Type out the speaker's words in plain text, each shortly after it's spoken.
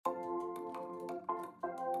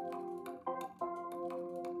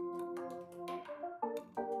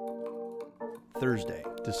Thursday,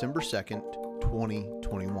 December 2nd,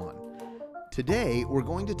 2021. Today, we're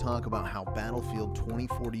going to talk about how Battlefield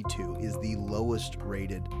 2042 is the lowest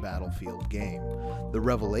rated Battlefield game, the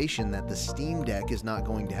revelation that the Steam Deck is not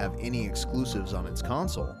going to have any exclusives on its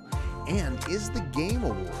console, and is the Game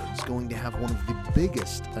Awards going to have one of the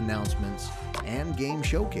biggest announcements and game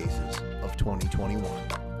showcases of 2021.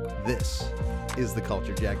 This is the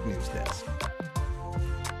Culture Jack News Desk.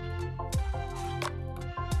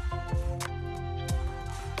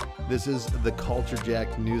 This is the Culture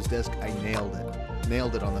Jack News Desk. I nailed it.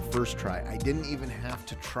 Nailed it on the first try. I didn't even have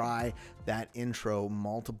to try that intro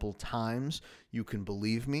multiple times. You can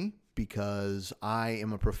believe me because I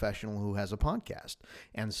am a professional who has a podcast.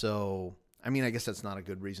 And so, I guess that's not a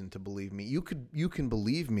good reason to believe me. You can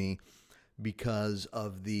believe me because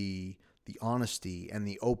of the honesty and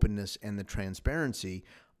the openness and the transparency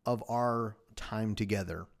of our time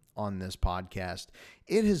together on this podcast.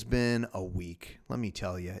 It has been a week. Let me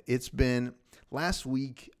tell you, it's been last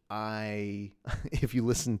week. If you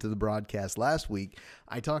listened to the broadcast last week,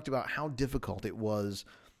 I talked about how difficult it was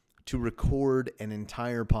to record an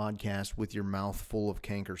entire podcast with your mouth full of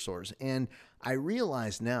canker sores. And I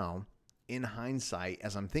realize now, in hindsight,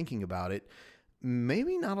 as I'm thinking about it,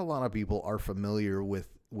 maybe not a lot of people are familiar with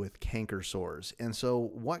canker sores. And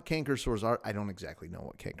so what canker sores are, I don't exactly know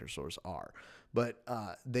what canker sores are, but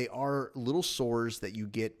they are little sores that you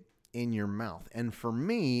get in your mouth. And for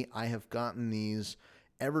me, I have gotten these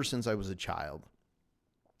ever since I was a child.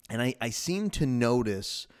 And I seem to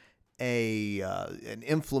notice an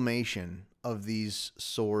inflammation of these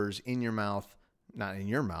sores in your mouth. Not in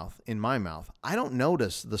your mouth, in my mouth. I don't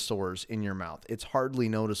notice the sores in your mouth. It's hardly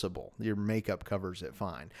noticeable. Your makeup covers it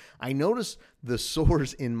fine. I notice the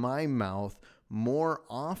sores in my mouth more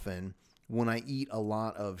often when I eat a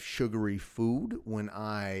lot of sugary food, when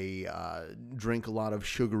I drink a lot of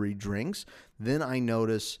sugary drinks. Then I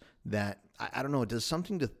notice that, I don't know, it does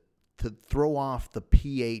something to throw off the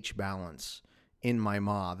pH balance in my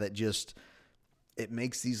maw that just... it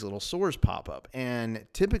makes these little sores pop up. And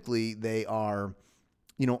typically they are,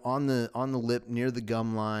 on the lip near the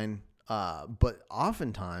gum line. But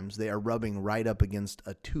oftentimes they are rubbing right up against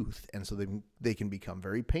a tooth. And so they can become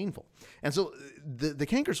very painful. And so the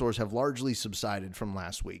canker sores have largely subsided from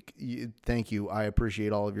last week. Thank you. I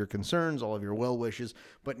appreciate all of your concerns, all of your well wishes.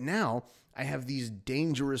 But now I have these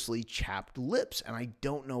dangerously chapped lips, and I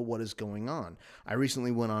don't know what is going on. I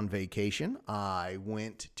recently went on vacation. I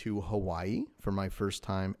went to Hawaii for my first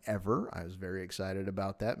time ever. I was very excited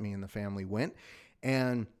about that. Me and the family went.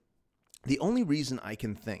 And the only reason I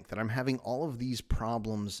can think that I'm having all of these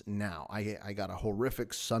problems now, I got a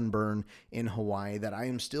horrific sunburn in Hawaii that I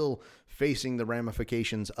am still facing the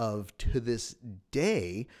ramifications of to this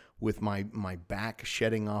day with my back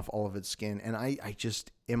shedding off all of its skin. And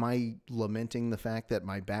am I lamenting the fact that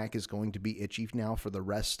my back is going to be itchy now for the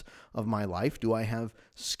rest of my life? Do I have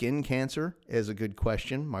skin cancer? Is a good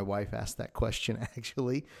question. My wife asked that question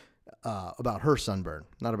actually about her sunburn,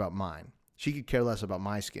 not about mine. She could care less about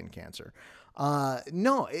my skin cancer. I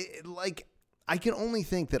can only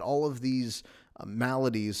think that all of these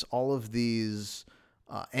maladies, all of these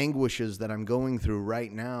anguishes that I'm going through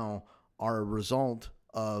right now are a result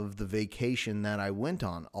of the vacation that I went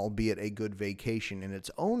on, albeit a good vacation in its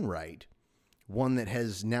own right, one that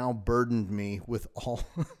has now burdened me with all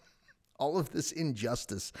of this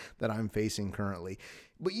injustice that I'm facing currently.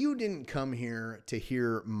 But you didn't come here to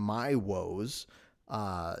hear my woes.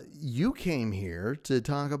 You came here to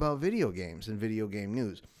talk about video games and video game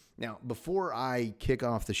news. Now, before I kick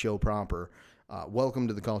off the show proper, welcome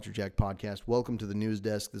to the Culture Jack podcast. Welcome to the News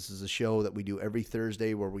Desk. This is a show that we do every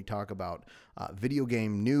Thursday where we talk about video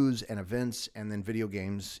game news and events and then video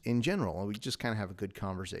games in general. We just kind of have a good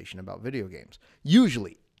conversation about video games.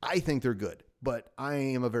 Usually, I think they're good, but I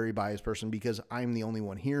am a very biased person because I'm the only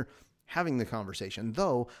one here having the conversation,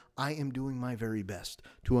 though I am doing my very best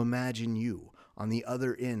to imagine you on the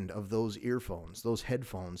other end of those earphones, those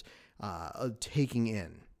headphones, taking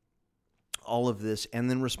in all of this and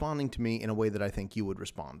then responding to me in a way that I think you would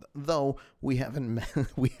respond. Though we haven't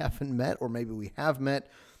met, or maybe we have met.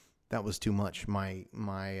 That was too much. My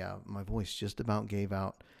voice just about gave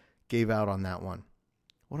out on that one.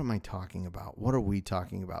 What am I talking about? What are we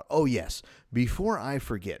talking about? Oh yes. Before I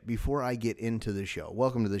forget, before I get into the show,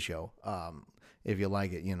 welcome to the show. If you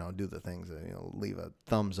like it, do the things, leave a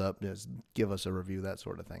thumbs up, just give us a review, that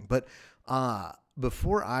sort of thing. But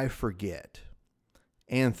before I forget,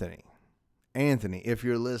 Anthony, if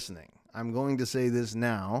you're listening, I'm going to say this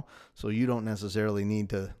now, so you don't necessarily need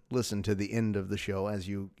to listen to the end of the show as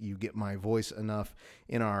you get my voice enough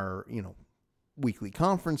in our, weekly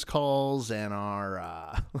conference calls and our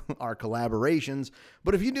our collaborations.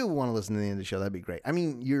 But if you do want to listen to the end of the show, that'd be great. I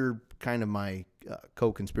mean, you're kind of my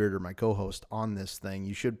co-conspirator, my co-host on this thing.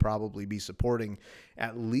 You should probably be supporting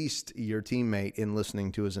at least your teammate in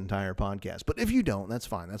listening to his entire podcast. But if you don't, that's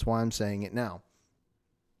fine. That's why I'm saying it now.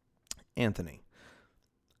 Anthony,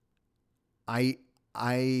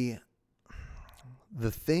 the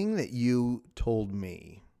thing that you told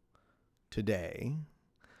me today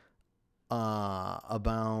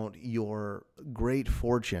about your great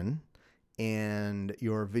fortune and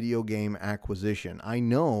your video game acquisition. I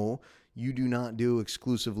know you do not do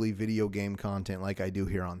exclusively video game content like I do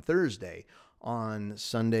here on Thursday. On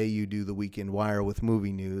Sunday, you do the Weekend Wire with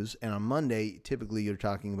movie news. And on Monday, typically you're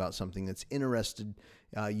talking about something that's interested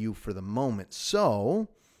you for the moment. So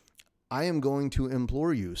I am going to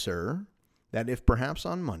implore you, sir, that if perhaps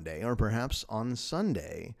on Monday or perhaps on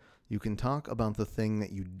Sunday, you can talk about the thing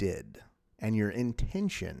that you did and your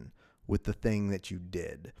intention with the thing that you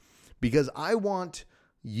did. Because I want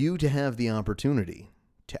you to have the opportunity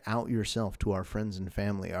to out yourself to our friends and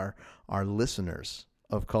family, our listeners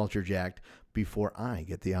of Culture Jacked, before I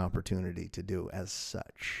get the opportunity to do as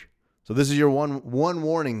such. So this is your one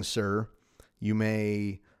warning, sir. You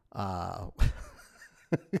may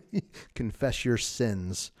confess your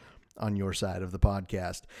sins on your side of the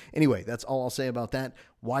podcast. Anyway, that's all I'll say about that.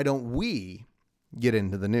 Why don't we get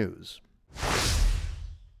into the news?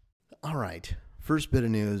 All right. First bit of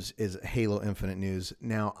news is Halo Infinite news.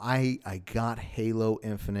 Now, I got Halo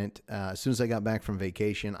Infinite as soon as I got back from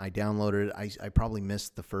vacation. I downloaded it. I probably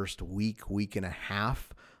missed the first week and a half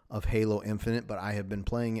of Halo Infinite, but I have been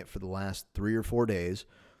playing it for the last 3 or 4 days,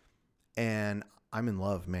 and I'm in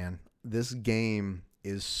love, man. This game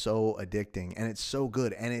is so addicting, and it's so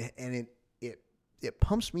good, and it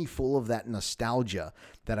pumps me full of that nostalgia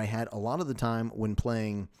that I had a lot of the time when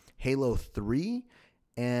playing Halo 3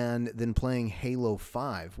 and then playing Halo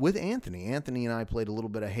 5 with Anthony. Anthony and I played a little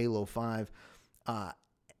bit of Halo 5. I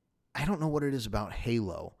don't know what it is about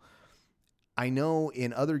Halo. I know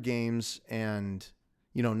in other games, and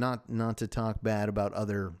not to talk bad about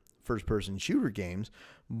other first-person shooter games,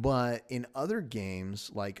 but in other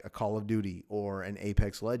games like a Call of Duty or an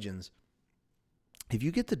Apex Legends, if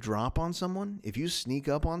you get the drop on someone, if you sneak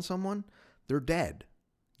up on someone, they're dead.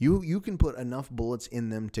 You can put enough bullets in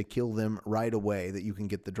them to kill them right away that you can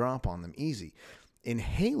get the drop on them easy. In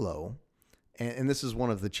Halo, and this is one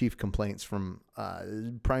of the chief complaints from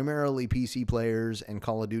primarily PC players and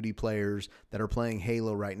Call of Duty players that are playing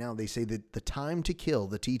Halo right now, they say that the time to kill,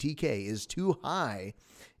 the TTK, is too high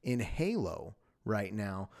in Halo right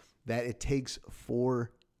now, that it takes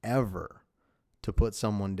forever to put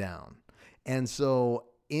someone down. And so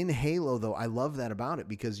in Halo, though, I love that about it,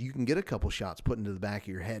 because you can get a couple shots put into the back of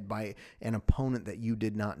your head by an opponent that you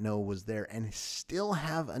did not know was there and still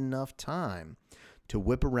have enough time to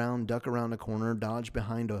whip around, duck around a corner, dodge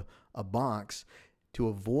behind a box to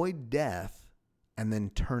avoid death and then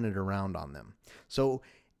turn it around on them. So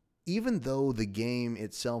even though the game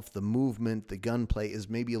itself, the movement, the gunplay is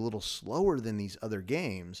maybe a little slower than these other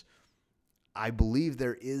games, I believe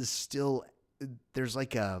there's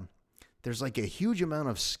like a huge amount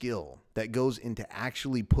of skill that goes into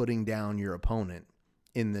actually putting down your opponent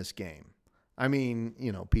in this game. I mean,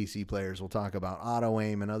 PC players will talk about auto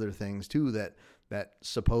aim and other things too that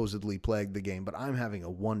supposedly plague the game, but I'm having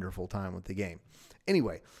a wonderful time with the game.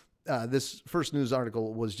 Anyway, this first news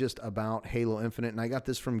article was just about Halo Infinite, and I got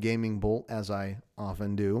this from Gaming Bolt, as I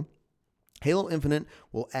often do. Halo Infinite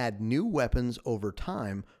will add new weapons over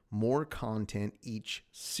time, more content each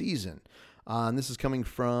season. And this is coming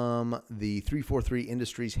from the 343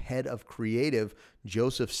 Industries head of creative,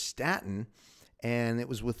 Joseph Staten. And it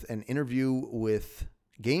was with an interview with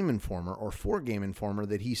Game Informer, or for Game Informer,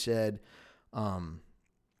 that he said,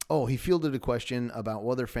 he fielded a question about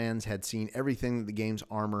whether fans had seen everything that the game's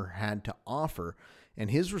armor had to offer.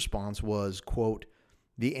 And his response was, quote,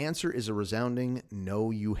 "The answer is a resounding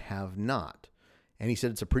no, you have not." And he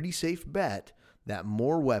said it's a pretty safe bet that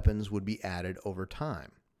more weapons would be added over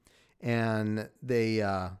time. And they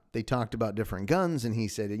talked about different guns, and he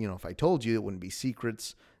said, if I told you, it wouldn't be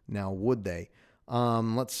secrets. Now, would they?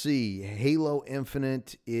 Let's see. Halo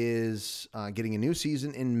Infinite is getting a new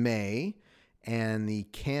season in May, and the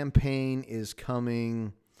campaign is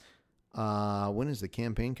coming. When is the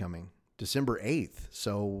campaign coming? December 8th.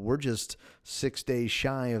 So we're just 6 days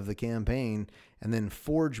shy of the campaign. And then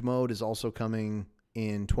Forge mode is also coming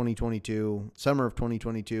in 2022, summer of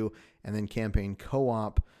 2022, and then campaign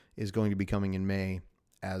co-op is going to be coming in May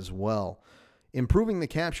as well. Improving the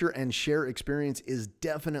capture and share experience is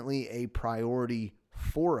definitely a priority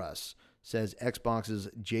for us, says Xbox's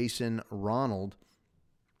Jason Ronald.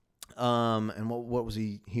 And what was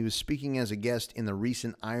he? He was speaking as a guest in the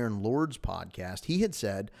recent Iron Lords podcast. He had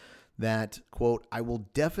said that, quote, I will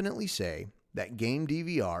definitely say that game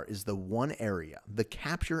DVR is the one area, the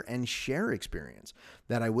capture and share experience,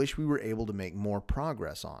 that I wish we were able to make more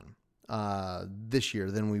progress on this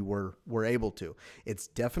year than we were able to. It's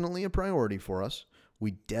definitely a priority for us.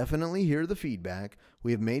 We definitely hear the feedback.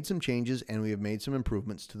 We have made some changes and we have made some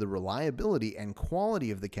improvements to the reliability and quality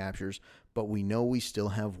of the captures, but we know we still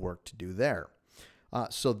have work to do there.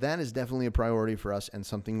 So that is definitely a priority for us and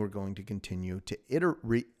something we're going to continue to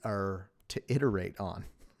iterate on,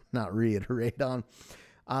 not reiterate on.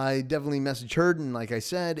 I definitely messaged Herd, and like I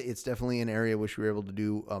said, it's definitely an area I wish we were able to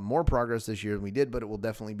do more progress this year than we did, but it will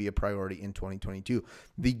definitely be a priority in 2022.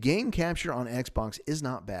 The game capture on Xbox is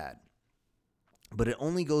not bad, but it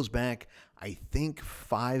only goes back, I think,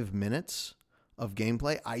 5 minutes of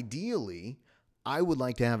gameplay. Ideally, I would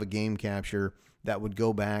like to have a game capture that would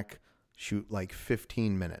go back, like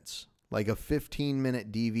 15 minutes. Like a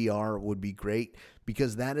 15-minute DVR would be great,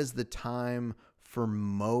 because that is the time for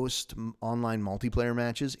most online multiplayer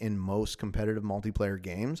matches in most competitive multiplayer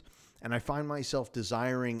games. And I find myself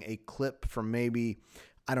desiring a clip from maybe,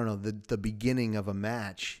 I don't know, the beginning of a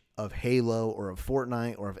match of Halo or of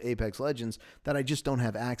Fortnite or of Apex Legends that I just don't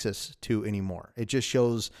have access to anymore. It just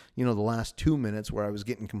shows, the last 2 minutes where I was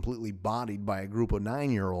getting completely bodied by a group of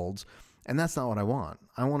 9-year-olds. And that's not what I want.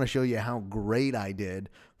 I want to show you how great I did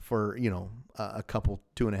for, a couple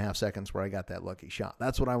 2.5 seconds where I got that lucky shot.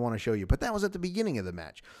 That's what I want to show you. But that was at the beginning of the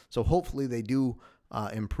match. So hopefully they do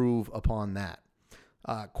improve upon that.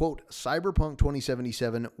 Quote, Cyberpunk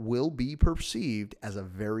 2077 will be perceived as a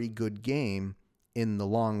very good game in the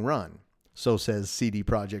long run. So says CD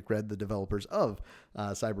Projekt Red, the developers of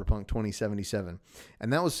Cyberpunk 2077.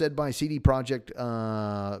 And that was said by CD Projekt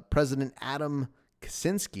President Adam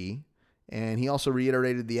Kaczynski. And he also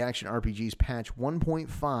reiterated the Action RPG's patch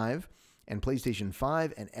 1.5 and PlayStation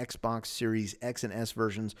 5 and Xbox Series X and S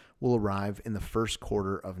versions will arrive in the first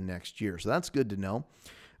quarter of next year. So that's good to know.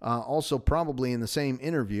 Also, probably in the same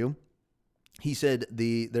interview, he said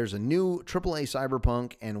there's a new AAA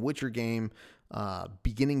Cyberpunk and Witcher game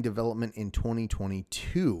beginning development in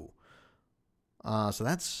 2022. So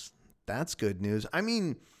that's good news. I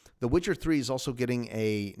mean, The Witcher 3 is also getting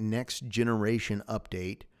a next generation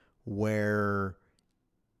update where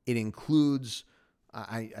it includes,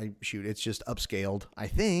 it's just upscaled. I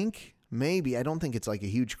think, maybe, I don't think it's like a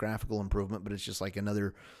huge graphical improvement, but it's just like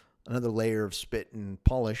another layer of spit and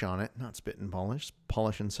polish on it. Not spit and polish,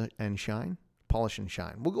 polish and shine. Polish and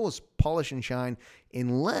shine. We'll go with polish and shine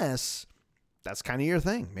unless that's kind of your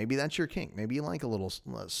thing. Maybe that's your kink. Maybe you like a little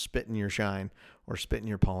spit in your shine or spit in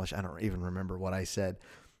your polish. I don't even remember what I said.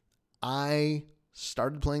 I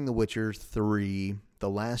started playing The Witcher 3, the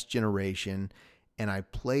last generation, and I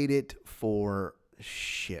played it for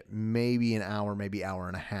maybe an hour, maybe hour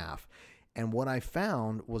and a half. And what I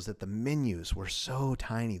found was that the menus were so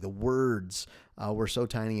tiny. The words were so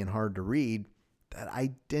tiny and hard to read that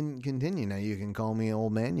I didn't continue. Now, you can call me an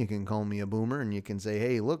old man, you can call me a boomer, and you can say,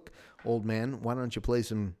 hey, look, old man, why don't you play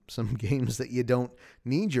some games that you don't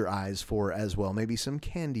need your eyes for as well? Maybe some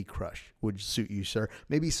Candy Crush would suit you, sir.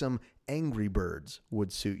 Maybe some Angry Birds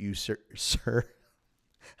would suit you, sir.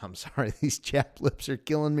 I'm sorry, these chapped lips are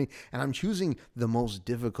killing me, and I'm choosing the most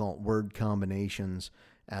difficult word combinations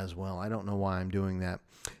as well. I don't know why I'm doing that.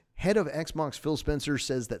 Head of Xbox Phil Spencer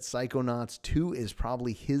says that Psychonauts 2 is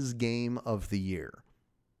probably his game of the year.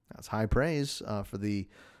 That's high praise for the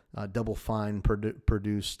Double Fine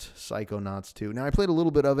produced Psychonauts 2. Now, I played a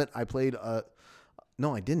little bit of it. I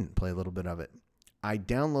didn't play a little bit of it. I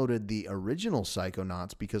downloaded the original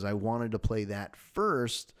Psychonauts because I wanted to play that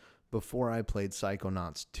first before I played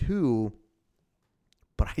Psychonauts 2,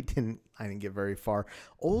 but I didn't get very far.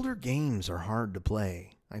 Older games are hard to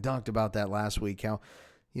play. I talked about that last week, how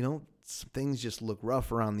things just look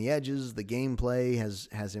rough around the edges. The gameplay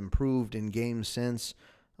has improved in games since.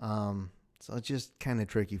 So it's just kind of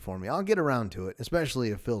tricky for me. I'll get around to it,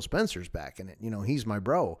 especially if Phil Spencer's back in it. He's my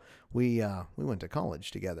bro. We went to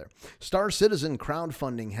college together. Star Citizen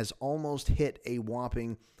crowdfunding has almost hit a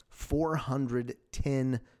whopping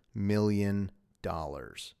 $410 million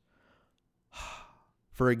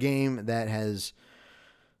for a game that has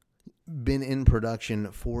been in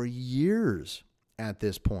production for years at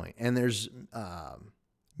this point. And there's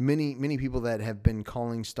many people that have been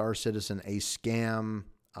calling Star Citizen a scam.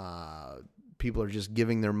 People are just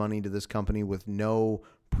giving their money to this company with no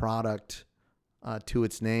product to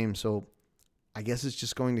its name. So I guess it's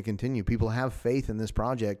just going to continue. People have faith in this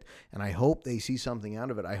project, and I hope they see something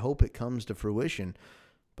out of it. I hope it comes to fruition.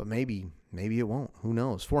 but maybe it won't. Who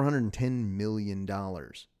knows? $410 million.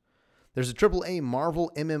 There's a AAA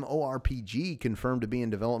Marvel MMORPG confirmed to be in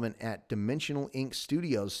development at Dimensional Ink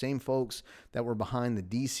Studios, same folks that were behind the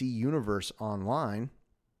DC Universe Online.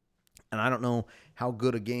 And I don't know how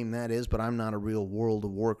good a game that is, but I'm not a real World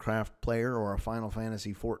of Warcraft player or a Final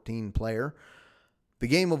Fantasy XIV player. The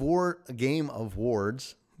Game Awards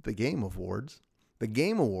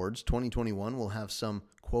 2021 will have some,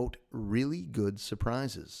 quote, really good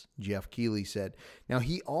surprises, Jeff Keighley said. Now,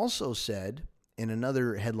 he also said in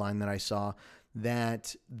another headline that I saw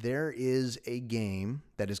that there is a game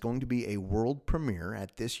that is going to be a world premiere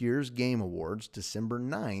at this year's Game Awards, December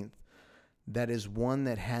 9th, that is one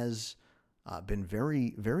that has been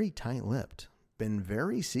very, very tight-lipped, been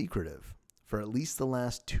very secretive for at least the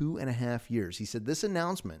last 2.5 years. He said this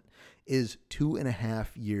announcement is 2.5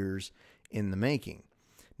 years in the making.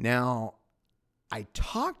 Now, I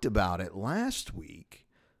talked about it last week,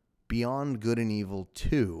 Beyond Good and Evil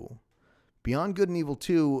 2. Beyond Good and Evil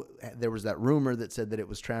 2, there was that rumor that said that it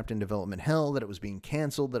was trapped in development hell, that it was being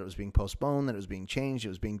canceled, that it was being postponed, that it was being changed, it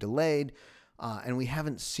was being delayed, and we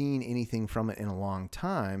haven't seen anything from it in a long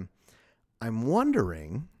time. I'm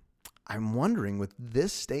wondering with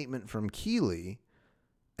this statement from Keighley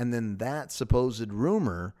and then that supposed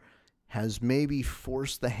rumor has maybe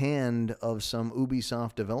forced the hand of some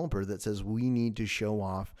Ubisoft developer that says we need to show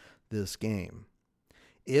off this game.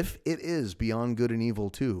 If it is Beyond Good and Evil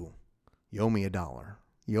 2, you owe me $1.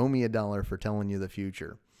 You owe me $1 for telling you the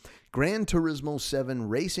future. Gran Turismo 7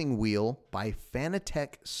 Racing Wheel by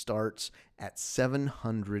Fanatec starts at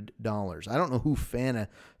 $700. I don't know who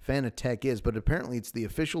Fanatec is, but apparently it's the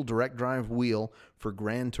official direct drive wheel for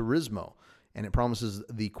Gran Turismo, and it promises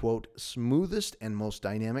the, quote, smoothest and most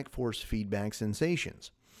dynamic force feedback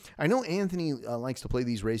sensations. I know Anthony likes to play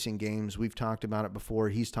these racing games. We've talked about it before.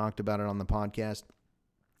 He's talked about it on the podcast.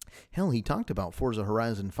 Hell, he talked about Forza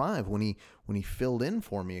Horizon 5 when he filled in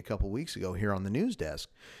for me a couple weeks ago here on the news desk.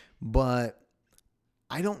 But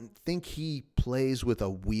I don't think he plays with a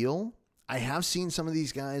wheel. I have seen some of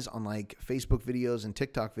these guys on like Facebook videos and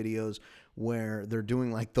TikTok videos where they're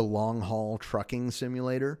doing like the long haul trucking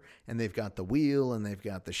simulator, and they've got the wheel and they've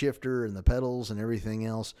got the shifter and the pedals and everything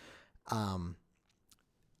else.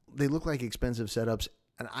 They look like expensive setups,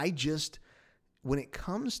 and when it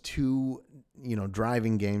comes to,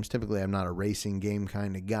 driving games, typically I'm not a racing game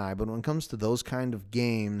kind of guy, but when it comes to those kind of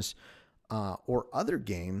games or other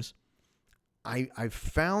games, I've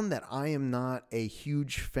found that I am not a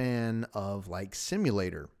huge fan of like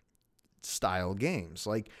simulator style games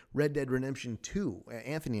like Red Dead Redemption 2.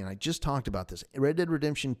 Anthony and I just talked about this. Red Dead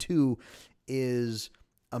Redemption 2 is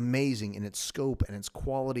amazing in its scope and its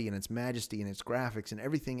quality and its majesty and its graphics and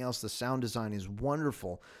everything else. The sound design is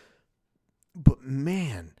wonderful. But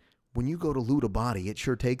man, when you go to loot a body, it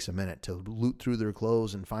sure takes a minute to loot through their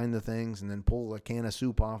clothes and find the things and then pull a can of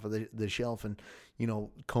soup off of the shelf and,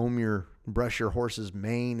 brush your horse's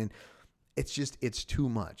mane. And it's too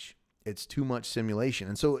much. It's too much simulation.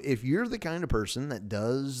 And so if you're the kind of person that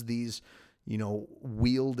does these,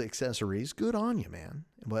 wheeled accessories, good on you, man.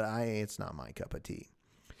 But it's not my cup of tea.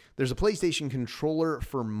 There's a PlayStation controller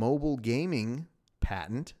for mobile gaming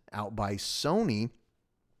patent out by Sony.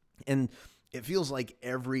 And it feels like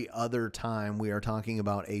every other time we are talking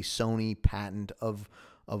about a Sony patent of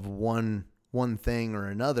one thing or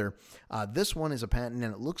another. This one is a patent,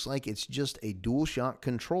 and it looks like it's just a DualShock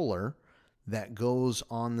controller that goes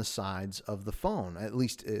on the sides of the phone, at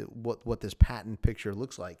least what this patent picture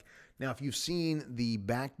looks like. Now, if you've seen the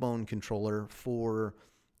Backbone controller for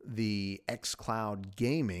the xCloud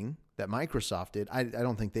gaming that Microsoft did, I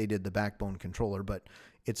don't think they did the Backbone controller, but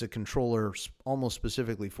it's a controller almost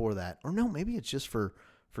specifically for that. Or no, maybe it's just for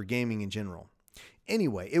gaming in general.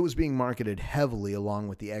 Anyway, it was being marketed heavily along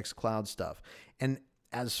with the xCloud stuff. And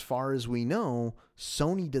as far as we know,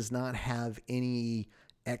 Sony does not have any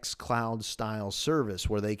xCloud style service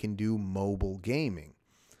where they can do mobile gaming.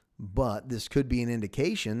 But this could be an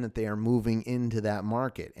indication that they are moving into that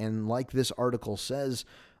market. And like this article says,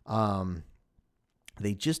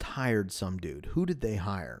 they just hired some dude. Who did they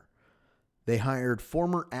hire? They hired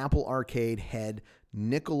former Apple Arcade head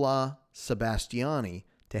Nicola Sebastiani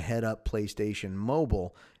to head up PlayStation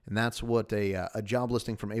Mobile. And that's what a job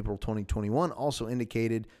listing from April 2021 also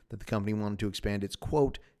indicated, that the company wanted to expand its,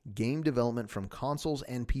 quote, game development from consoles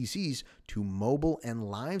and PCs to mobile and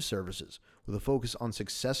live services, with a focus on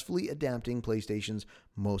successfully adapting PlayStation's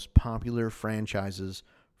most popular franchises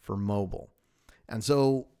for mobile. And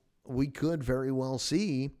so we could very well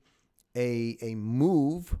see a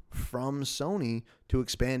move from Sony to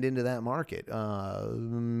expand into that market.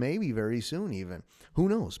 Maybe very soon even. Who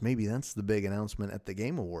knows? Maybe that's the big announcement at the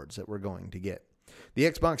Game Awards that we're going to get. The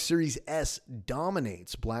Xbox Series S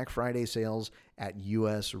dominates Black Friday sales at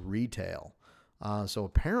U.S. retail. So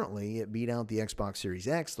apparently it beat out the Xbox Series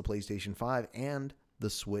X, the PlayStation 5, and the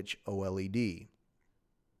Switch OLED.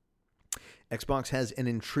 Xbox has an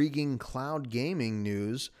intriguing cloud gaming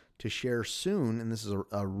news to share soon, and this is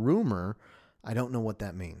a rumor. I don't know what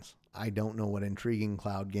that means. I don't know what intriguing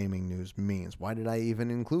cloud gaming news means. Why did I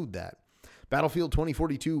even include that? Battlefield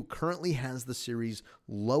 2042 currently has the series'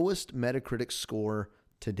 lowest Metacritic score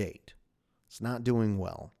to date. It's not doing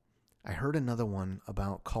well. I heard another one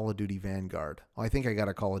about Call of Duty Vanguard. Oh, I think I got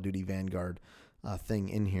a Call of Duty Vanguard thing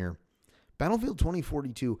in here. Battlefield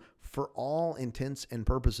 2042, for all intents and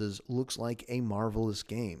purposes, looks like a marvelous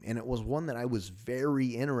game. And it was one that I was very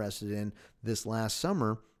interested in this last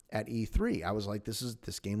summer at E3. I was like,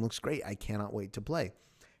 this game looks great. I cannot wait to play.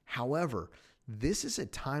 However, this is a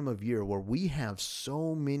time of year where we have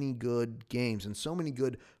so many good games and so many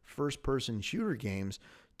good first-person shooter games,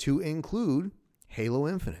 to include Halo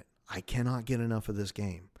Infinite. I cannot get enough of this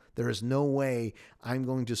game. There is no way I'm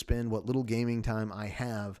going to spend what little gaming time I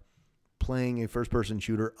have playing a first-person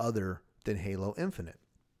shooter other than Halo Infinite.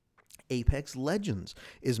 Apex Legends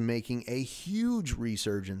is making a huge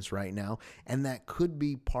resurgence right now, and that could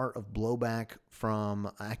be part of blowback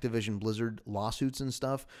from Activision Blizzard lawsuits and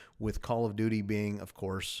stuff, with Call of Duty being, of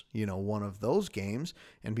course, one of those games,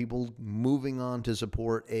 and people moving on to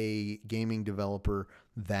support a gaming developer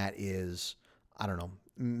that is, I don't know,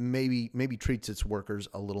 maybe treats its workers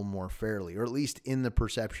a little more fairly, or at least in the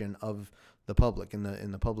perception of the public, in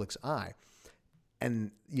the public's eye.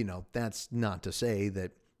 And that's not to say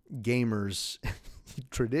that gamers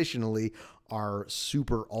traditionally are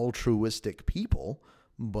super altruistic people,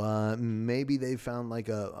 but maybe they found like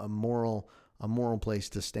a moral place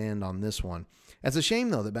to stand on this one. It's a shame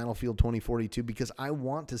though that Battlefield 2042, because I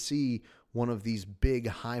want to see one of these big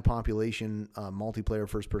high population multiplayer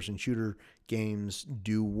first person shooter games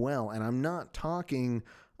do well. And I'm not talking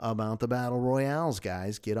about the battle royales,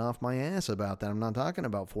 guys. Get off my ass about that. I'm not talking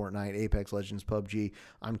about Fortnite, Apex Legends, PUBG.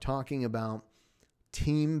 I'm talking about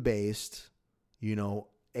team-based,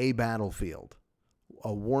 a battlefield.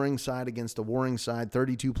 A warring side against a warring side,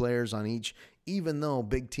 32 players on each, even though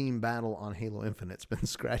big team battle on Halo Infinite's been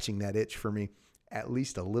scratching that itch for me at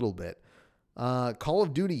least a little bit. Call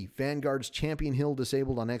of Duty Vanguard's Champion Hill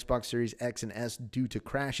disabled on Xbox Series X and S due to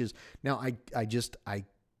crashes. Now, I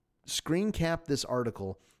screen capped this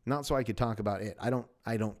article, not so I could talk about it. I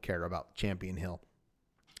don't care about Champion Hill.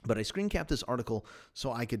 But I screen capped this article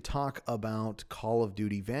so I could talk about Call of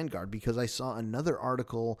Duty Vanguard, because I saw another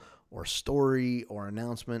article or story or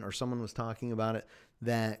announcement, or someone was talking about it,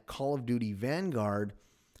 that Call of Duty Vanguard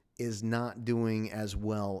is not doing as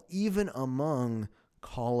well, even among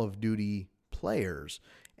Call of Duty players.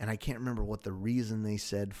 And I can't remember what the reason they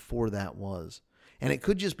said for that was. And it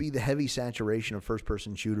could just be the heavy saturation of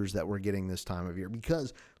first-person shooters that we're getting this time of year,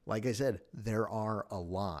 because, like I said, there are a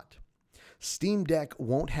lot. Steam Deck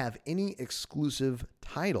won't have any exclusive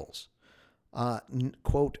titles.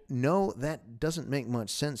 Quote, no, that doesn't make much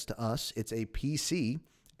sense to us. It's a PC,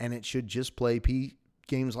 and it should just play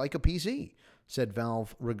games like a PC, said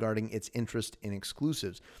Valve regarding its interest in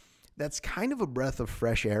exclusives. That's kind of a breath of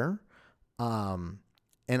fresh air. And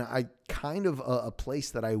I kind of a place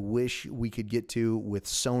that I wish we could get to with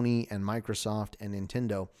Sony and Microsoft and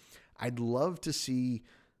Nintendo. I'd love to see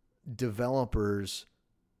developers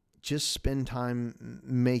just spend time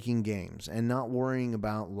making games and not worrying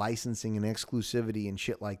about licensing and exclusivity and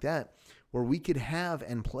shit like that, where we could have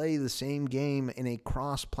and play the same game in a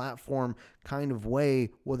cross-platform kind of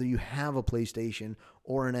way, whether you have a PlayStation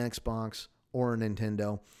or an Xbox or a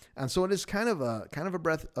Nintendo. And so it is kind of a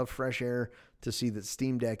breath of fresh air to see that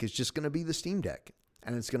Steam Deck is just going to be the Steam Deck,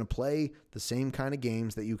 and it's going to play the same kind of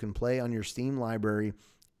games that you can play on your Steam library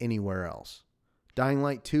anywhere else. Dying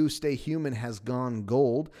Light 2 Stay Human has gone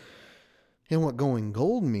gold. And what going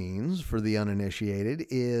gold means for the uninitiated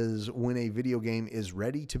is when a video game is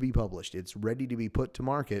ready to be published, it's ready to be put to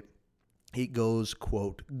market, it goes,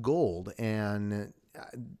 quote, gold. And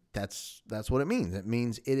that's what it means. It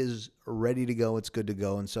means it is ready to go. It's good to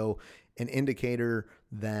go. And so an indicator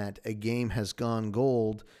that a game has gone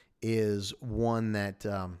gold is one that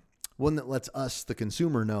lets us, the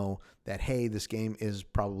consumer, know that, hey, this game is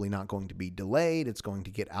probably not going to be delayed. It's going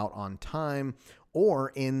to get out on time.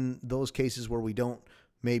 Or in those cases where we don't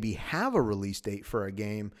maybe have a release date for a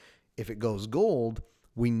game, if it goes gold,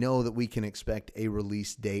 we know that we can expect a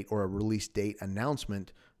release date or a release date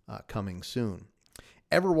announcement coming soon.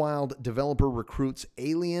 Everwild developer recruits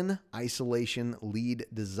Alien Isolation lead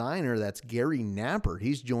designer. That's Gary Knappert.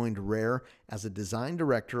 He's joined Rare as a design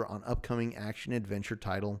director on upcoming action-adventure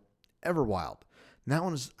title Everwild. And that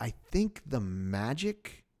one is, I think, the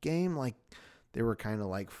Magic game. Like, they were kind of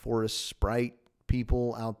like forest sprite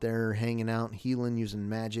people out there hanging out, healing, using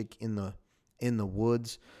magic in the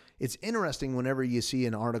woods. It's interesting whenever you see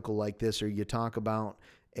an article like this or you talk about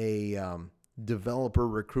a developer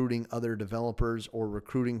recruiting other developers or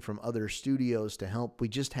recruiting from other studios to help. We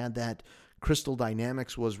just had that. Crystal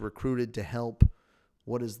Dynamics was recruited to help.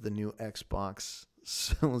 What is the new Xbox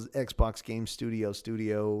Game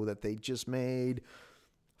Studio that they just made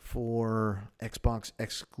for Xbox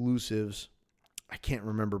exclusives? I can't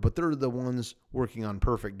remember, but they're the ones working on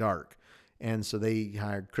Perfect Dark. And so they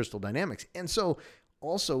hired Crystal Dynamics. And so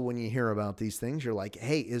also when you hear about these things, you're like,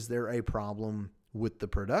 hey, is there a problem with the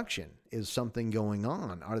production? Is something going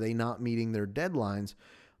on? Are they not meeting their deadlines?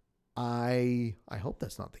 I hope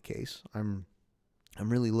that's not the case. I'm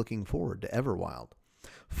really looking forward to Everwild.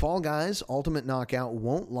 Fall Guys Ultimate Knockout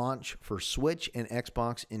won't launch for Switch and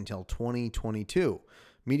Xbox until 2022.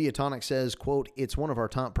 Mediatonic says, quote, "It's one of our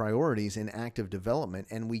top priorities in active development,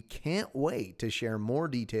 and we can't wait to share more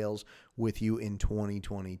details with you in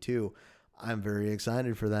 2022. I'm very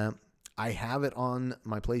excited for that. I have it on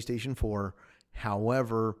my PlayStation 4.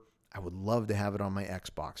 However, I would love to have it on my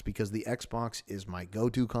Xbox because the Xbox is my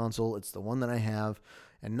go-to console. It's the one that I have.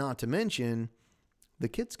 And not to mention, the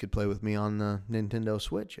kids could play with me on the Nintendo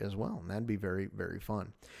Switch as well. And that'd be very, very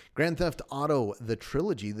fun. Grand Theft Auto, the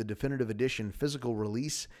trilogy, the definitive edition physical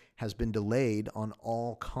release has been delayed on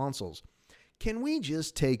all consoles. Can we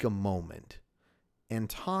just take a moment and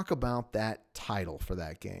talk about that title for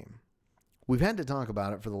that game? We've had to talk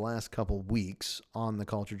about it for the last couple weeks on the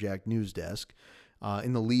Culture Jack news desk,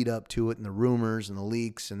 in the lead up to it and the rumors and the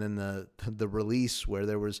leaks and then the release where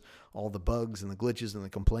there was all the bugs and the glitches and the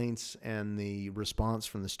complaints and the response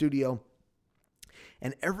from the studio.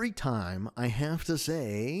 And every time I have to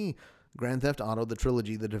say Grand Theft Auto, the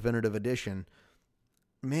trilogy, the definitive edition,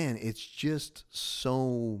 man, it's just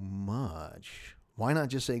so much. Why not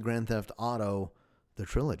just say Grand Theft Auto, the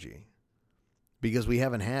trilogy? Because we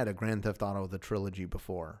haven't had a Grand Theft Auto, the trilogy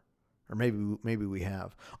before. Or maybe we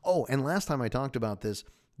have. Oh, and last time I talked about this,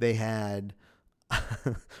 they had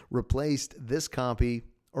replaced this copy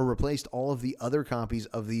or replaced all of the other copies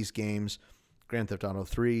of these games, Grand Theft Auto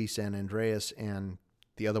 3, San Andreas, and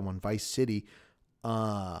the other one, Vice City.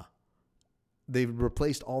 They've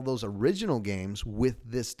replaced all those original games with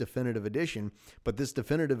this definitive edition, but this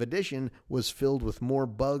definitive edition was filled with more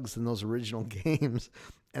bugs than those original games.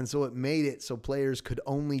 And so it made it so players could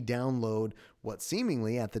only download what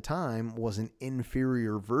seemingly at the time was an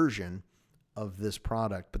inferior version of this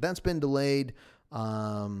product. But that's been delayed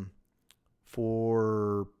for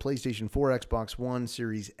PlayStation 4, Xbox One,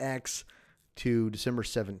 Series X to December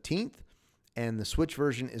 17th. And the Switch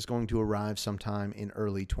version is going to arrive sometime in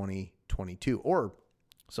early 2022, or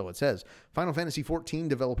so it says. Final Fantasy XIV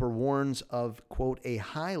developer warns of, quote, a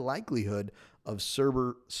high likelihood of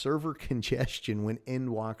server congestion when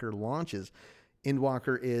Endwalker launches.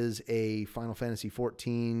 Endwalker is a Final Fantasy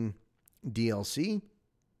XIV DLC,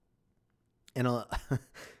 and a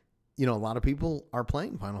lot of people are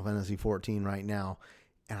playing Final Fantasy XIV right now,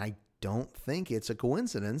 and I don't think it's a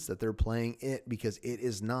coincidence that they're playing it because it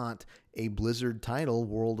is not a Blizzard title,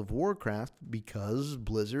 World of Warcraft, because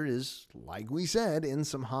Blizzard is, like we said, in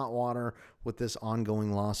some hot water with this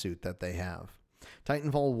ongoing lawsuit that they have.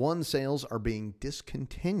 Titanfall 1 sales are being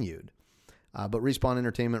discontinued, but Respawn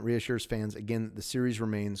Entertainment reassures fans again that the series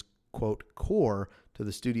remains, quote, core to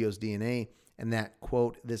the studio's DNA and that,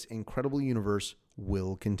 quote, this incredible universe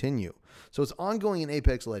will continue. So it's ongoing in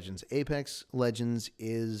Apex Legends. Apex Legends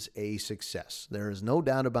is a success. There is no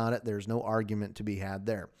doubt about it. There's no argument to be had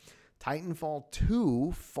there. Titanfall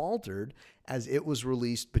 2 faltered as it was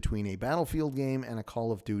released between a Battlefield game and a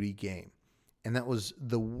Call of Duty game. And that was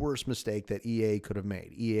the worst mistake that EA could have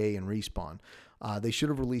made, EA and Respawn. They should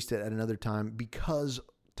have released it at another time because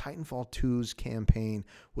Titanfall 2's campaign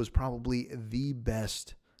was probably the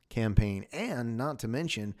best campaign. And not to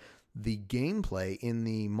mention, the gameplay in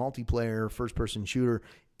the multiplayer first-person shooter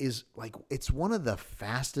is like, it's one of the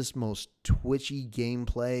fastest, most twitchy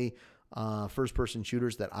gameplay first-person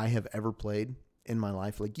shooters that I have ever played in my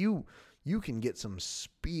life. Like you can get some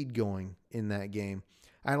speed going in that game.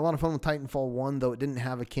 I had a lot of fun with Titanfall 1, though it didn't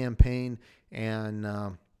have a campaign, and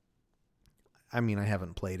I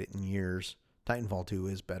haven't played it in years. Titanfall 2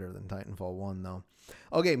 is better than Titanfall 1, though.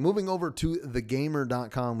 Okay, moving over to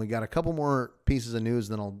thegamer.com. We got a couple more pieces of news,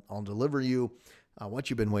 then I'll deliver you what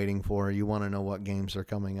you've been waiting for. You want to know what games are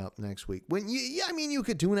coming up next week. You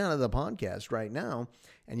could tune out of the podcast right now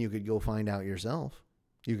and you could go find out yourself.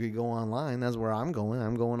 You could go online. That's where I'm going.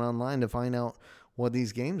 I'm going online to find out what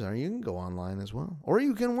these games are. You can go online as well. Or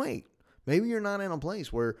you can wait. Maybe you're not in a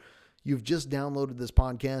place where you've just downloaded this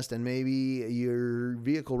podcast and maybe your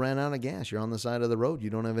vehicle ran out of gas. You're on the side of the road.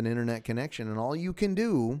 You don't have an internet connection. And all you can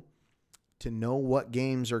do to know what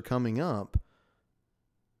games are coming up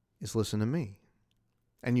is listen to me.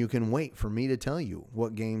 And you can wait for me to tell you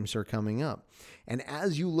what games are coming up. And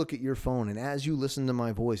as you look at your phone and as you listen to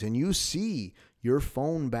my voice and you see your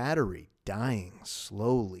phone battery dying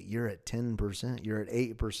slowly, you're at 10%, you're at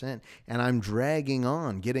 8%, and I'm dragging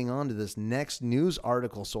on, getting on to this next news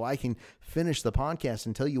article so I can finish the podcast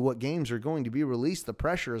and tell you what games are going to be released. The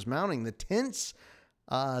pressure is mounting. The tense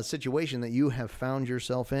situation that you have found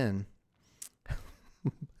yourself in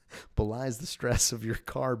belies the stress of your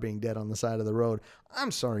car being dead on the side of the road.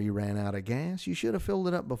 I'm sorry you ran out of gas. You should have filled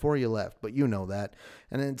it up before you left, but you know that.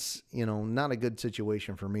 And it's, not a good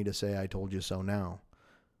situation for me to say I told you so now.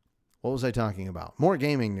 What was I talking about? More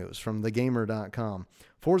gaming news from thegamer.com.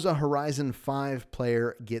 Forza Horizon 5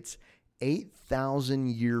 player gets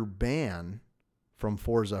 8,000-year ban from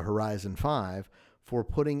Forza Horizon 5 for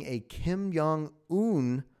putting a Kim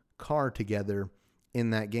Jong-un car together in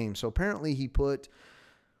that game. So apparently he put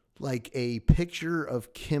like a picture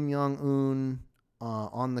of Kim Jong-un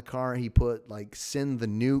on the car. He put like send the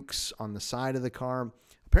nukes on the side of the car.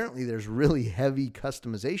 Apparently there's really heavy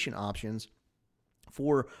customization options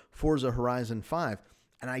for Forza Horizon 5.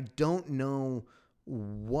 And I don't know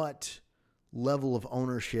what level of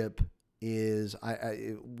ownership is,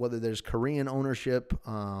 whether there's Korean ownership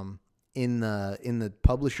in the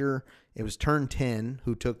publisher. It was Turn 10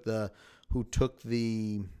 who took the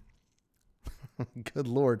good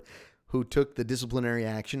Lord, who took the disciplinary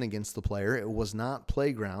action against the player. It was not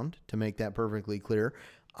Playground, to make that perfectly clear.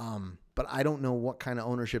 But I don't know what kind of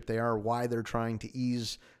ownership they are, why they're trying to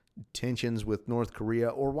ease tensions with North Korea,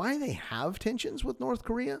 or why they have tensions with North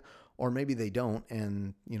Korea, or maybe they don't.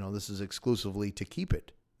 And, this is exclusively to keep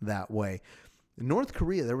it that way. North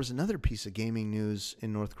Korea, there was another piece of gaming news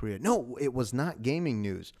in North Korea. No, it was not gaming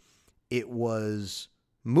news. It was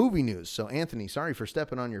movie news. So, Anthony, sorry for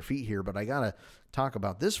stepping on your feet here, but I got to talk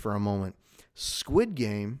about this for a moment. Squid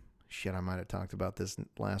Game. Shit, I might have talked about this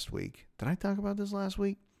last week. Did I talk about this last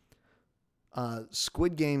week?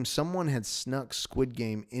 Squid Game, someone had snuck Squid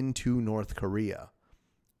Game into North Korea,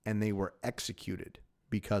 and they were executed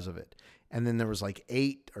because of it. And then there was like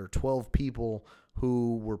 8 or 12 people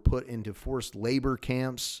who were put into forced labor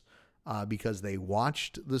camps because they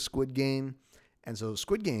watched the Squid Game. And so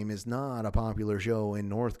Squid Game is not a popular show in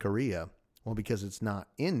North Korea. Well, because it's not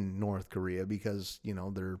in North Korea, because,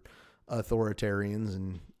 they're authoritarians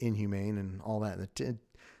and inhumane and all that.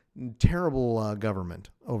 Terrible government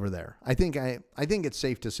over there. I think it's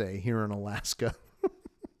safe to say here in Alaska.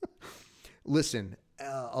 Listen,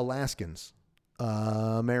 Alaskans,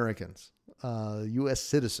 Americans, U.S.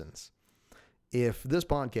 citizens, if this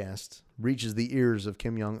podcast reaches the ears of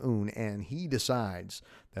Kim Jong-un and he decides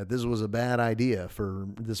that this was a bad idea for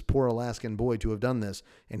this poor Alaskan boy to have done this,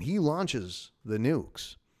 and he launches the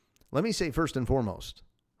nukes, let me say first and foremost,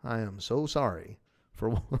 I am so sorry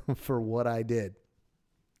for what I did.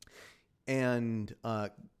 And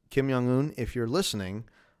Kim Jong-un, if you're listening,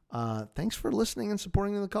 thanks for listening and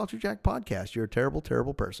supporting the Culture Jack podcast. You're a terrible,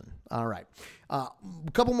 terrible person. All right. A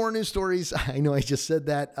couple more news stories. I know I just said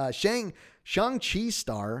that. Shang-Chi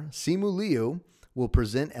star Simu Liu will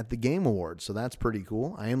present at the Game Awards. So that's pretty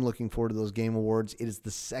cool. I am looking forward to those Game Awards. It is the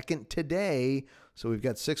 2nd today. So we've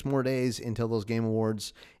got 6 more days until those Game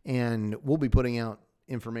Awards. And we'll be putting out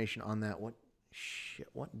information on that. What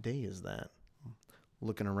day is that?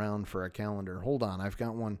 Looking around for a calendar. Hold on. I've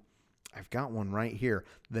got one right here.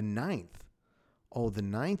 The 9th. Oh, the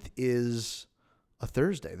 9th is a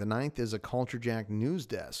Thursday. The 9th is a Culture Jack news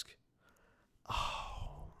desk.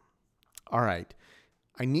 Oh. All right.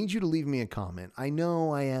 I need you to leave me a comment. I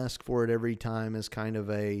know I ask for it every time as kind of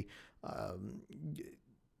a,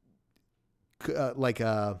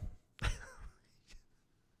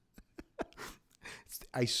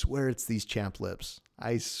 I swear it's these chapped lips.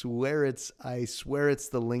 I swear it's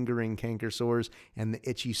the lingering canker sores and the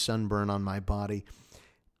itchy sunburn on my body.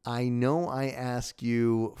 I know I ask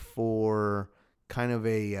you for kind of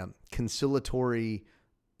a conciliatory,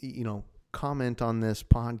 comment on this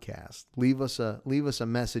podcast. Leave us a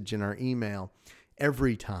message in our email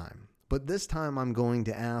every time. But this time I'm going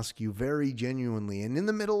to ask you very genuinely and in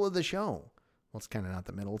the middle of the show. Well, it's kind of not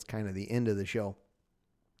the middle. It's kind of the end of the show.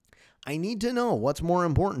 I need to know what's more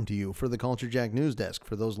important to you for the Culture Jack News Desk,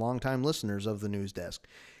 for those longtime listeners of the News Desk.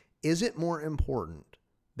 Is it more important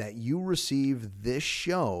that you receive this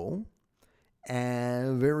show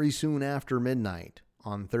very soon after midnight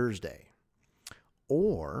on Thursday?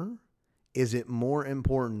 Or is it more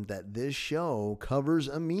important that this show covers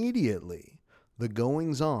immediately the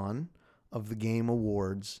goings-on of the Game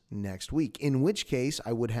Awards next week? In which case,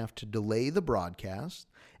 I would have to delay the broadcast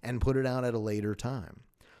and put it out at a later time.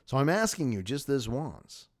 So I'm asking you just this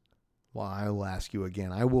once. Well, I will ask you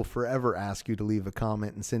again. I will forever ask you to leave a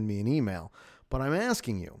comment and send me an email. But I'm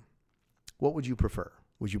asking you, what would you prefer?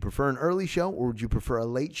 Would you prefer an early show, or would you prefer a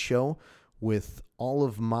late show with all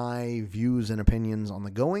of my views and opinions on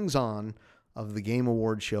the goings-on of the Game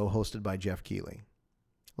Awards show hosted by Jeff Keighley?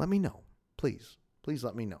 Let me know. Please. Please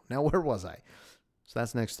let me know. Now, where was I? So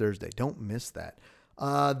that's next Thursday. Don't miss that.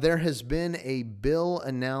 There has been a bill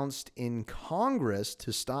announced in Congress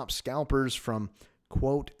to stop scalpers from,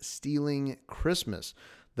 quote, stealing Christmas.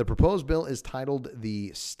 The proposed bill is titled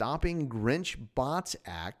the Stopping Grinch Bots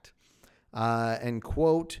Act. And,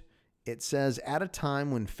 quote, it says, at a time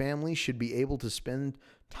when families should be able to spend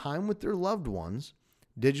time with their loved ones,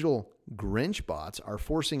 digital Grinch bots are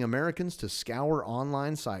forcing Americans to scour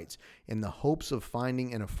online sites in the hopes of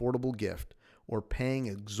finding an affordable gift or paying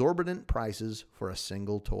exorbitant prices for a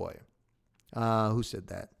single toy. Who said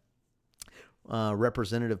that?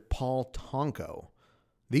 Representative Paul Tonko.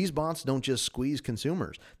 These bots don't just squeeze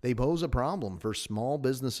consumers. They pose a problem for small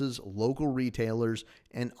businesses, local retailers,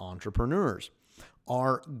 and entrepreneurs.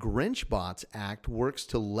 Our Grinch Bots Act works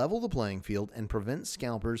to level the playing field and prevent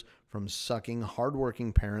scalpers from sucking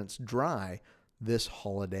hardworking parents dry this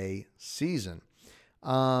holiday season.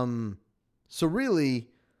 So really,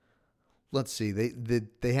 let's see,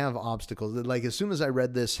 they have obstacles. Like, as soon as I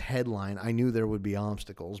read this headline, I knew there would be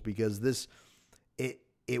obstacles, because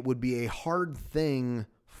it would be a hard thing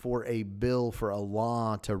for a bill, for a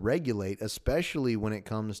law to regulate, especially when it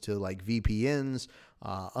comes to like VPNs,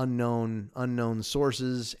 unknown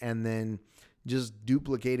sources, and then just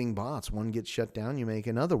duplicating bots. One gets shut down, you make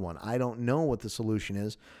another one. I don't know what the solution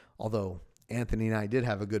is, although Anthony and I did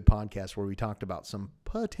have a good podcast where we talked about some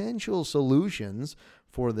potential solutions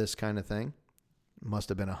for this kind of thing. Must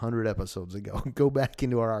have been 100 episodes ago. Go back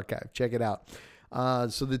into our archive, check it out.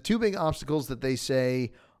 So the two big obstacles that they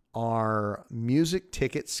say are music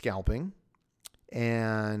ticket scalping,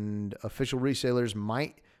 and official resellers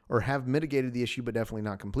might or have mitigated the issue, but definitely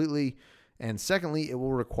not completely. And secondly, it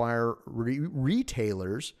will require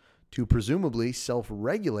retailers to presumably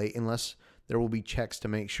self-regulate unless there will be checks to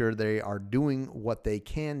make sure they are doing what they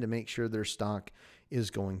can to make sure their stock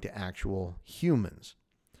is going to actual humans.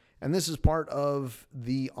 And this is part of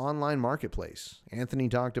the online marketplace. Anthony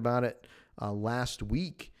talked about it last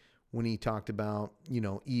week when he talked about,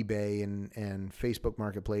 eBay and Facebook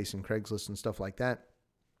Marketplace and Craigslist and stuff like that.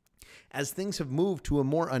 As things have moved to a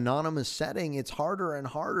more anonymous setting, it's harder and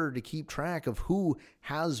harder to keep track of who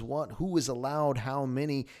has what, who is allowed how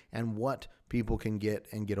many, and what people can get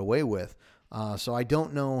and get away with. So I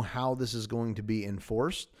don't know how this is going to be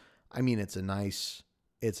enforced. I mean, it's a nice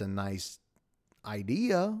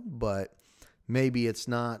idea, but maybe it's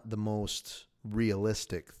not the most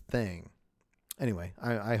realistic thing. Anyway,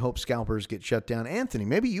 I hope scalpers get shut down. Anthony,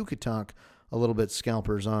 maybe you could talk a little bit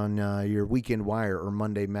scalpers on your Weekend Wire or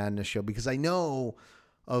Monday Madness show, because I know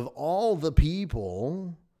of all the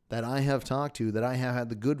people that I have talked to, that I have had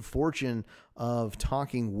the good fortune of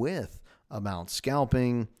talking with about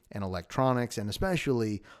scalping and electronics, and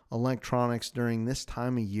especially electronics during this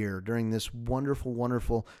time of year, during this wonderful,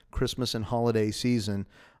 wonderful Christmas and holiday season,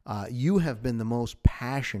 you have been the most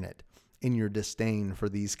passionate in your disdain for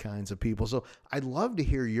these kinds of people. So I'd love to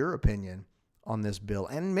hear your opinion on this bill,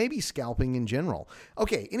 and maybe scalping in general.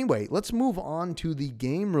 Okay, anyway, let's move on to the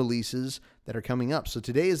game releases that are coming up. So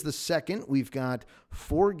today is the 2nd. We've got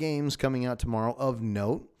 4 games coming out tomorrow of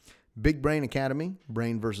note. Big Brain Academy,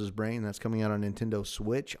 Brain vs. Brain, that's coming out on Nintendo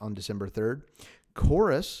Switch on December 3rd.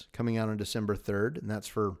 Chorus, coming out on December 3rd, and that's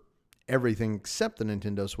for everything except the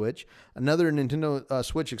Nintendo Switch. Another Nintendo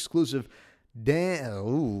Switch exclusive,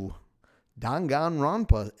 Danganronpa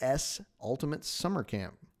S Ultimate Summer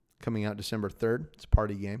Camp, coming out December 3rd. It's a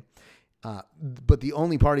party game. But the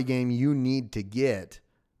only party game you need to get,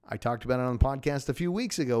 I talked about it on the podcast a few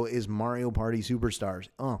weeks ago, is Mario Party Superstars.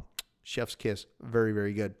 Oh, chef's kiss. Very,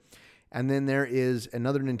 very good. And then there is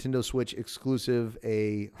another Nintendo Switch exclusive,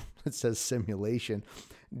 it says simulation,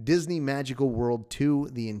 Disney Magical World 2,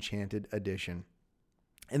 the Enchanted Edition.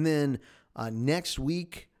 And then next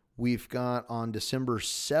week, we've got on December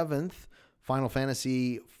 7th, Final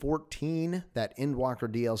Fantasy 14, that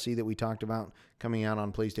Endwalker DLC that we talked about, coming out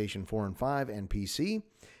on PlayStation 4 and 5 and PC.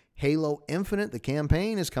 Halo Infinite, the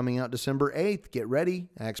campaign, is coming out December 8th. Get ready,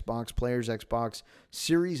 Xbox players, Xbox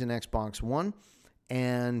Series and Xbox One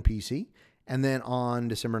and PC. And then on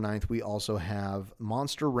December 9th, we also have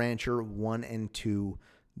Monster Rancher 1 and 2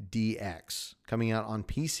 DX coming out on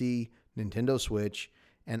PC, Nintendo Switch,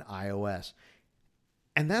 and iOS.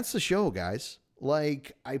 And that's the show, guys.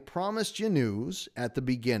 Like, I promised you news at the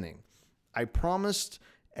beginning. I promised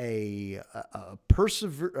a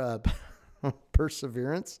perseverance,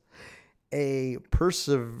 a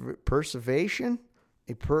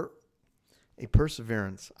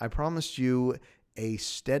perseverance. I promised you a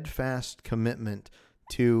steadfast commitment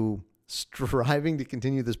to striving to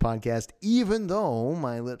continue this podcast, even though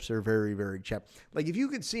my lips are very, very chapped. Like, if you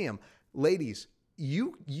could see them, ladies,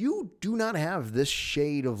 you do not have this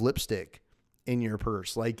shade of lipstick in your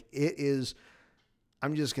purse. Like, it is,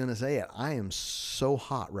 I'm just going to say it. I am so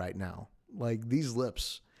hot right now. Like, these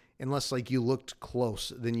lips, unless like you looked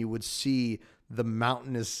close, then you would see the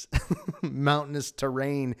mountainous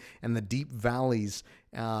terrain and the deep valleys.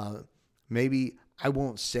 Maybe I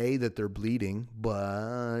won't say that they're bleeding,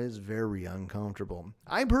 but it's very uncomfortable.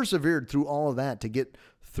 I persevered through all of that to get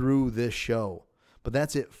through this show. But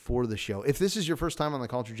that's it for the show. If this is your first time on the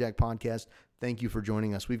Culture Jack podcast, thank you for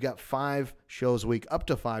joining us. We've got 5 shows a week, up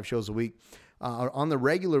to 5 shows a week. On the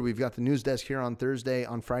regular, we've got the news desk here on Thursday.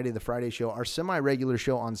 On Friday, the Friday show. Our semi-regular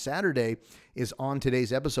show on Saturday is on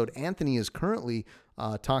today's episode. Anthony is currently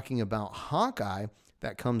talking about Hawkeye.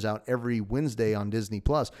 That comes out every Wednesday on Disney+.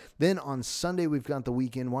 Then on Sunday, we've got the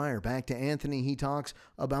Weekend Wire. Back to Anthony. He talks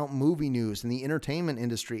about movie news and the entertainment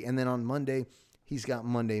industry. And then on Monday, he's got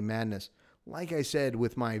Monday Madness. Like I said,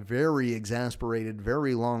 with my very exasperated,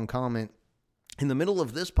 very long comment in the middle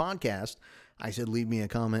of this podcast, I said, leave me a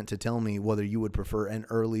comment to tell me whether you would prefer an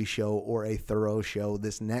early show or a thorough show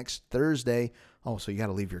this next Thursday. Oh, so you got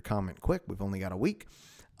to leave your comment quick. We've only got a week.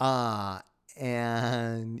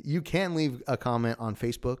 And you can leave a comment on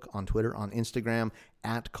Facebook, on Twitter, on Instagram,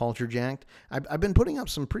 at CultureJacked. I've been putting up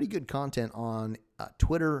some pretty good content on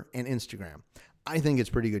Twitter and Instagram. I think it's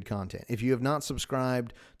pretty good content. If you have not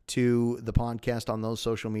subscribed to the podcast on those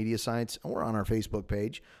social media sites or on our Facebook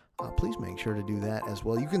page, please make sure to do that as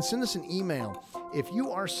well. You can send us an email. If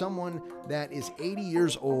you are someone that is 80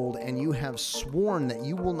 years old and you have sworn that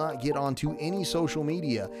you will not get onto any social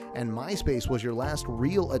media and MySpace was your last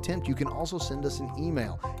real attempt, you can also send us an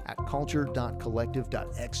email at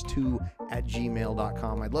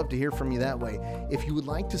culture.collective.x2@gmail.com. I'd love to hear from you that way. If you would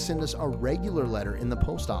like to send us a regular letter in the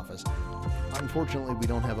post office, unfortunately, we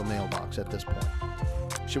don't have a mailbox at this point.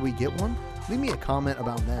 Should we get one? Leave me a comment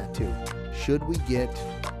about that too. Should we get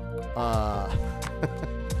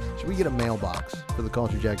should we get a mailbox for the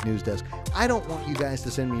Culture Jack News Desk? I don't want you guys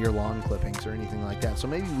to send me your lawn clippings or anything like that. So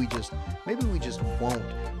maybe we just won't.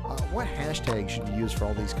 What hashtag should you use for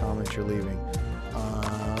all these comments you're leaving?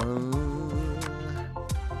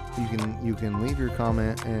 You can leave your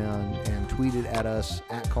comment and tweet it at us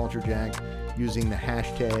at Culture Jack using the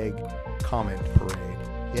hashtag comment parade.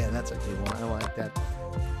 Yeah, that's a good one. I like that.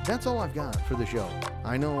 That's all I've got for the show.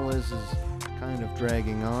 I know this is kind of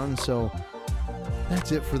dragging on, so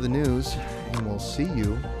that's it for the news, and we'll see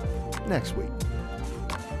you next week.